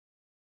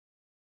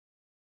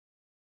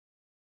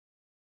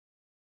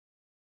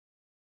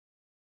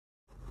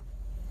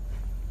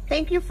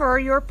Thank you for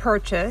your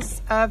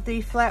purchase of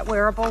the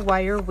Flatwearable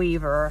Wire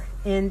Weaver.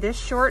 In this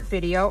short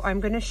video, I'm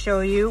going to show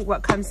you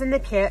what comes in the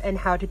kit and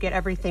how to get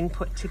everything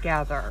put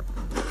together.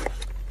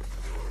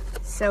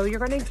 So you're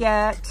going to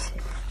get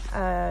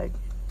an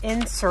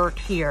insert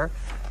here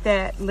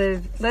that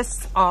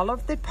lists all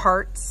of the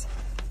parts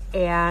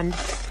and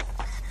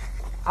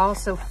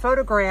also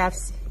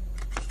photographs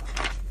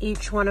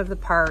each one of the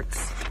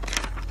parts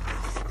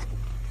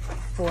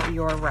for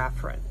your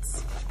reference.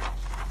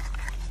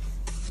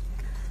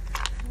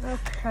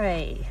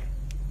 Okay,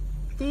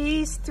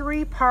 these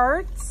three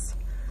parts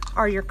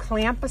are your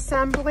clamp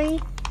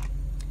assembly.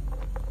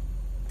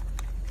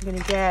 You're going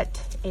to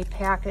get a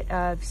packet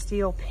of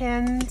steel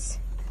pins.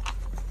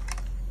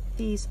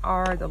 These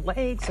are the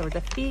legs or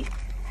the feet,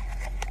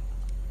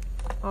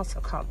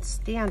 also called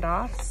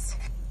standoffs.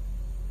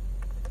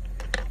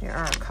 There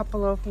are a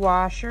couple of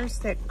washers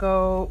that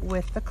go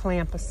with the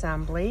clamp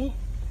assembly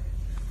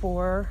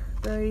for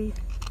the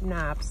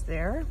knobs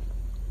there.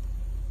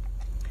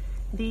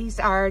 These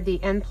are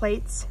the end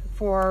plates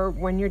for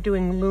when you're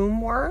doing loom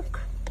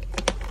work.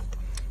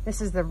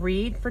 This is the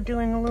reed for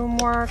doing loom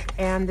work,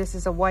 and this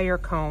is a wire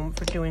comb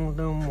for doing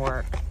loom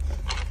work.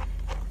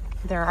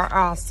 There are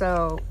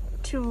also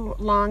two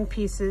long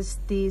pieces.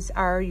 These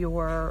are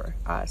your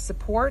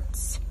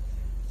supports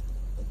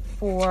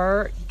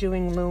for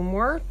doing loom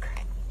work.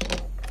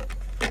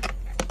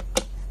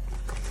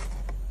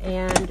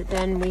 And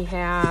then we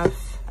have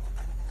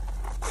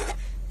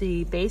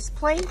the base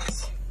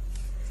plate,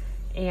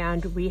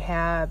 and we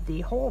have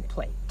the whole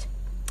plate.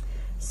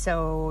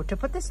 So to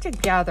put this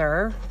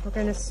together, we're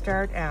going to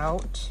start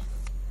out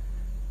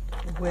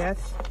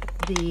with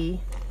the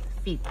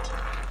feet.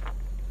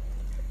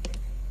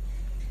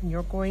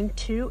 You're going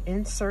to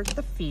insert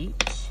the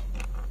feet.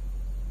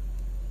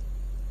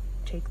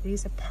 Take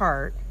these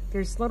apart.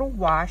 There's little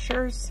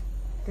washers.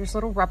 There's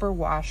little rubber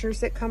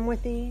washers that come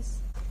with these.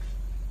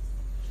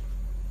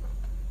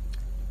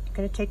 You're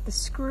going to take the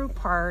screw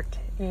part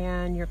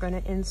and you're going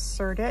to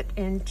insert it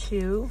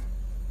into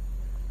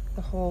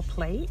the whole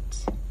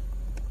plate.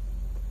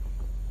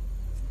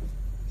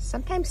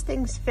 Sometimes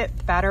things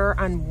fit better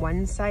on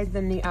one side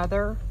than the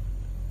other,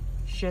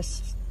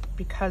 just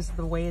because of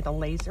the way the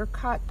laser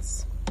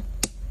cuts.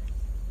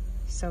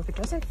 So if it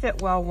doesn't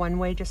fit well one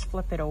way, just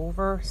flip it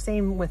over.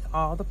 Same with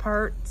all the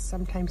parts.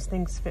 Sometimes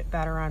things fit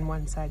better on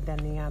one side than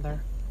the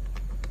other.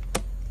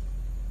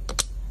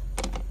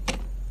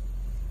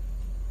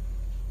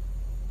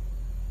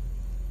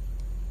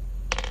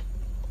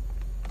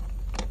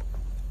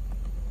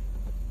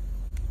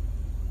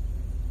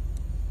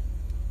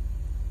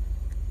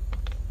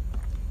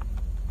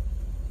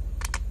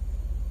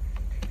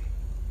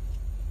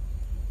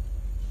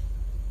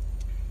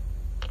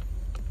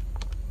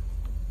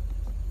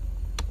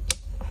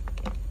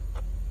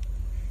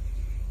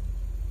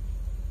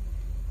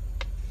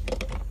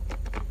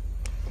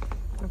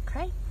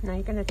 Okay, now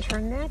you're going to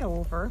turn that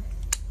over.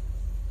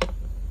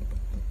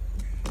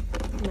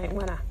 You might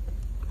want to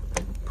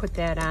put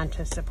that on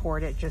to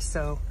support it just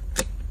so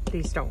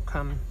these don't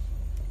come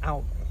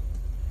out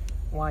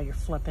while you're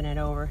flipping it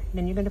over.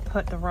 Then you're going to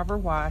put the rubber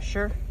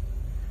washer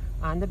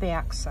on the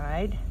back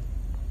side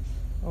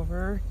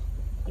over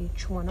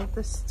each one of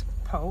the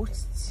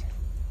posts.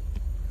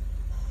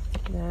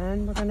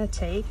 Then we're going to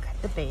take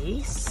the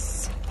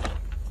base.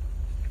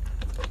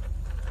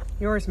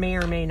 Yours may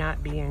or may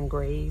not be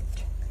engraved.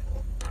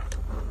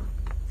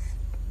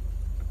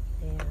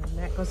 And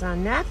that goes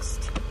on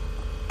next.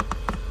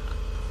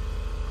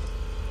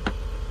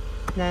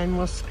 Then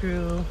we'll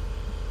screw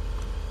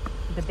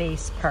the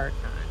base part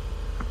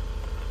on.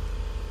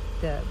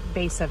 The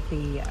base of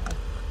the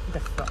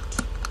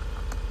foot.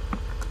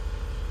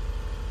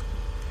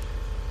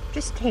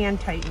 Just hand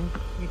tighten.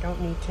 You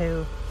don't need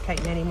to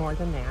tighten any more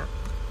than that.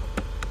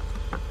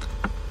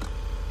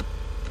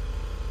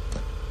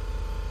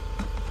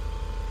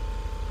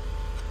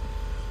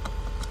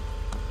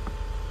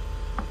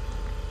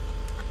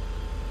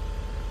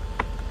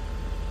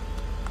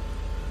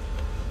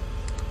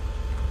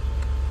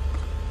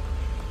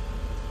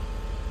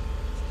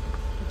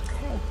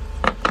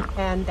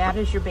 And that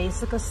is your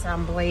basic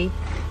assembly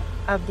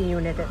of the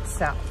unit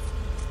itself.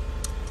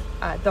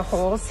 The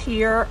holes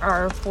here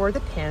are for the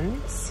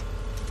pins,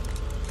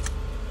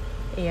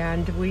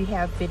 and we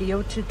have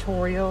video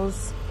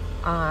tutorials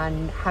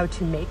on how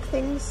to make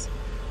things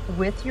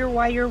with your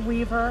wire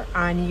weaver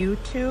on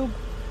YouTube.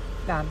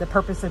 The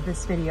purpose of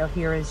this video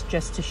here is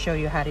just to show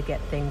you how to get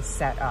things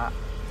set up.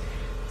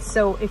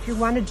 So if you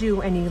want to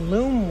do any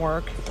loom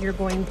work, you're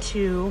going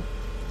to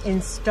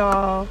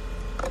install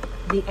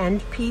the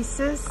end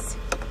pieces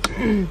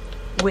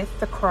with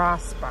the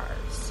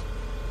crossbars.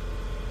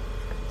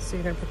 So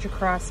you're going to put your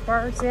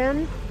crossbars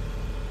in.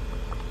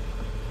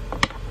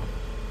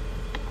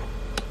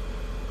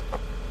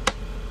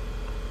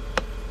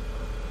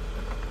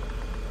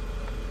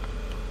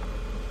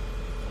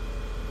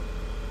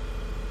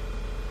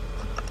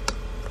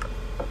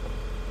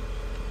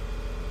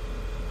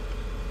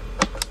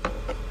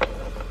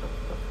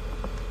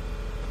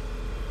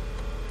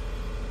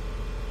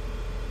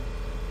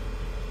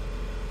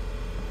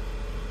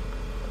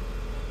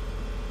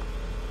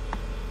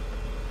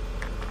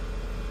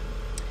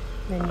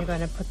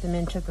 going to put them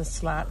into the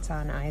slots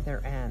on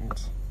either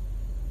end.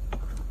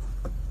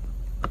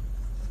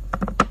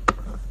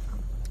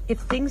 If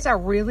things are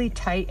really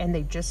tight and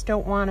they just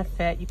don't want to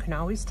fit, you can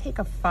always take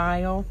a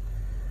file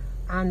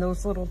on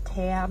those little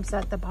tabs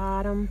at the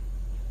bottom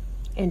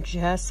and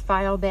just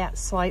file that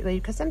slightly,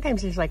 because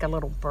sometimes there's like a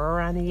little burr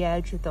on the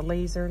edge that the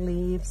laser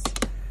leaves.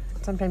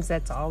 Sometimes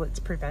that's all that's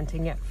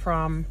preventing it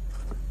from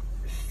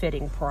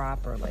fitting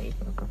properly.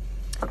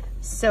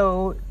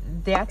 So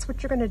that's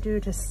what you're going to do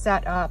to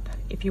set up.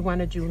 If you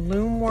want to do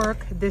loom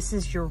work, this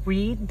is your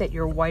reed that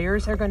your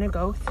wires are going to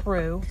go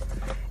through,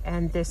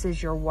 and this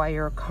is your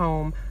wire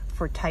comb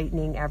for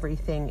tightening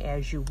everything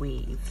as you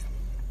weave.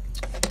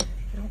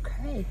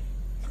 Okay.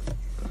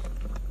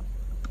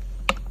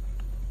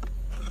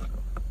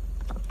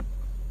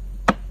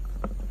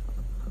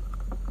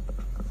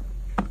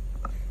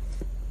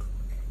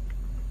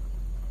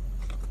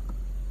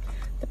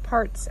 The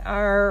parts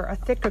are a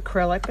thick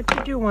acrylic, but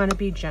you do want to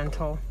be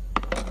gentle,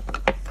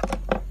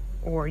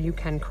 or you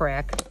can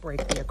break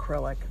the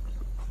acrylic.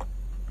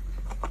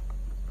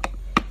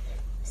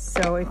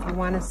 So if you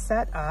want to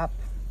set up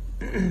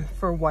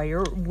for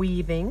wire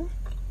weaving,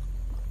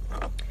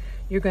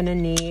 you're going to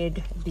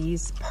need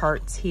these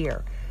parts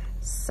here.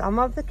 Some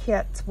of the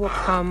kits will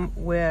come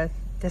with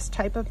this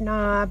type of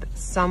knob,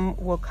 some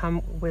will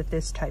come with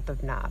this type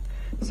of knob.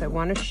 So I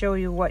want to show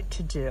you what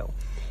to do.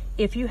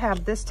 If you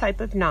have this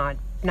type of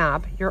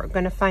knob, you're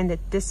going to find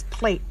that this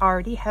plate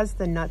already has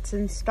the nuts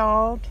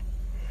installed.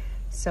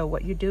 So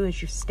what you do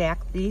is you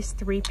stack these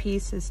 3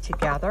 pieces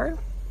together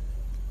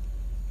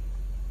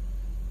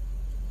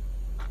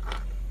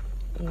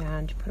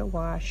and put a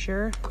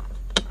washer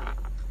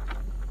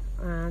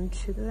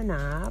onto the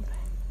knob.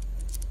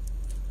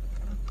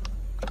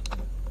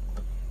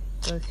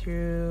 Go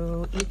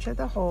through each of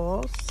the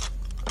holes,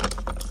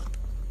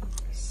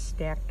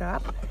 stacked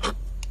up,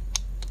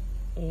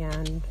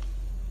 and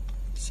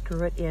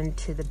screw it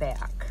into the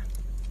back.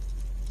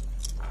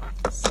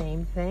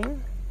 Same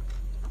thing.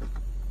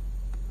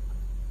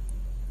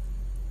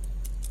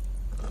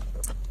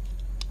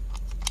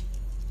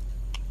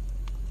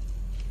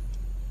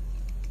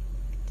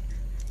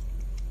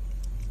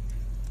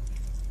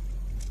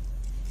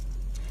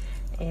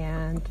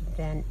 And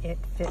then it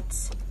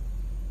fits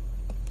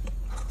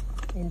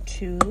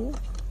into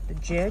the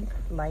jig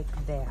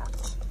like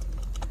that.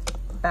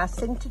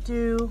 Best thing to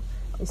do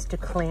is to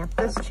clamp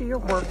this to your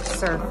work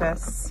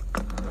surface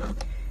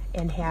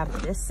and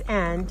have this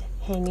end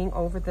hanging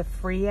over the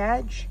free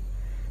edge,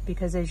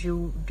 because as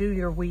you do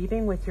your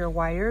weaving with your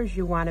wires,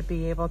 you want to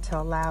be able to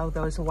allow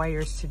those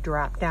wires to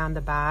drop down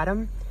the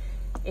bottom,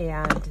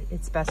 and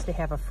it's best to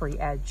have a free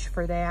edge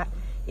for that.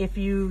 If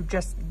you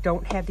just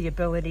don't have the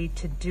ability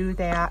to do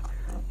that,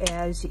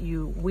 as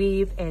you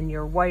weave and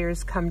your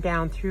wires come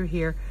down through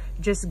here,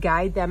 just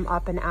guide them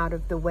up and out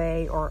of the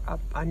way or up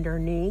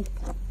underneath,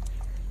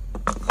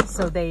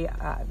 so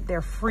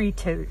they're free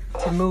to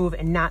move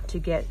and not to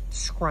get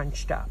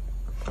scrunched up.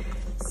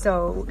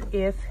 So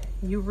if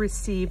you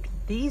received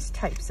these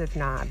types of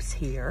knobs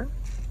here,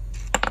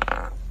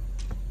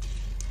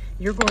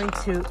 you're going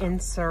to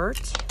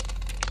insert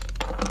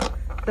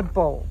the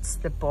bolts.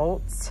 The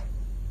bolts,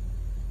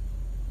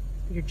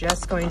 you're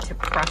just going to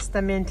press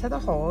them into the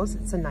holes.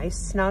 It's a nice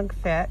snug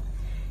fit.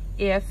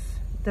 If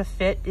the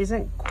fit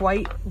isn't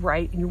quite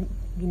right, you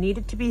need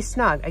it to be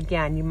snug.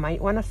 Again, you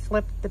might want to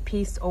flip the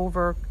piece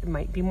over. It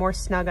might be more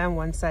snug on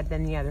one side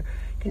than the other.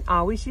 You can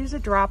always use a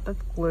drop of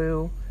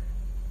glue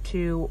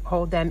to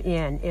hold them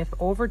in if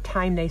over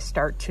time they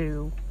start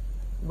to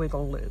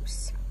wiggle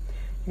loose.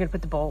 You're going to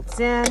put the bolts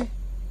in,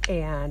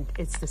 and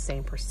it's the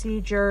same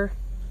procedure.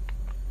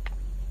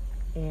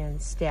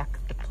 And stack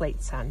the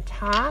plates on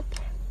top.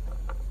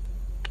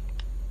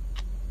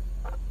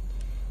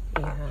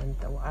 And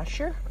the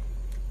washer.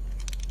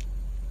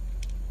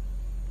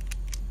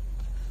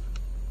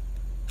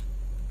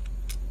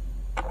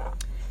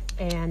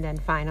 And then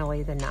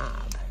finally the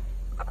knob.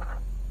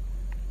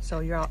 So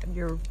your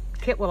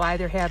kit will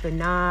either have a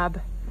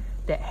knob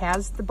that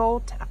has the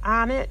bolt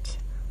on it,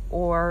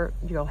 or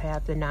you'll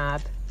have the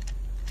knob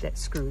that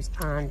screws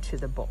onto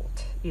the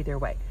bolt. Either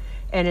way.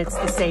 And it's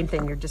the same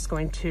thing. You're just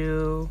going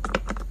to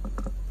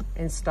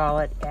install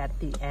it at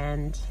the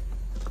end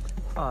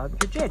of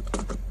your jig.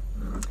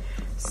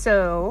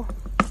 So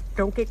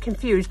don't get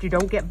confused. You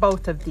don't get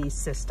both of these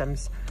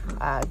systems,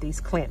 these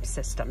clamp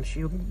systems.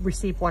 You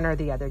receive one or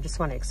the other. Just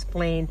want to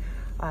explain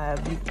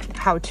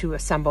how to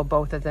assemble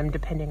both of them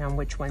depending on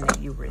which one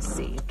that you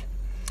received.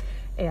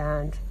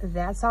 And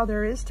that's all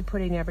there is to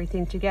putting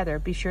everything together.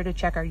 Be sure to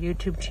check our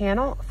YouTube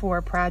channel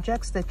for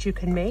projects that you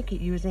can make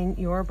using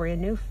your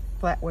brand new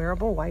flat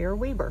wearable wire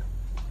weaver.